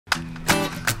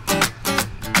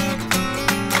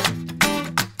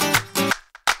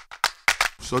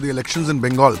So the elections in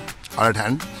Bengal are at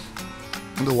hand.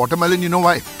 And the watermelon, you know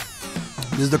why?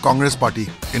 This is the Congress party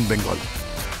in Bengal.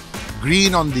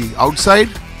 Green on the outside,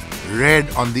 red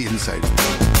on the inside.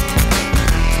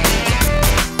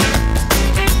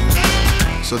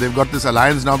 So they've got this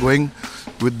alliance now going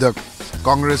with the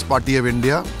Congress Party of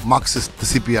India, Marxist, the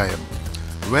CPIM.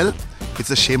 Well,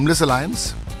 it's a shameless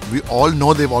alliance. We all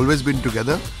know they've always been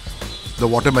together, the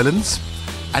watermelons.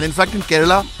 And in fact, in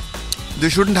Kerala, they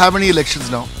shouldn't have any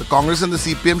elections now. The Congress and the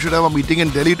CPM should have a meeting in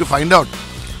Delhi to find out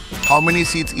how many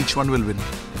seats each one will win.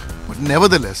 But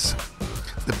nevertheless,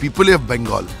 the people of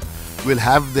Bengal will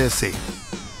have their say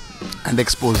and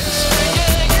expose this.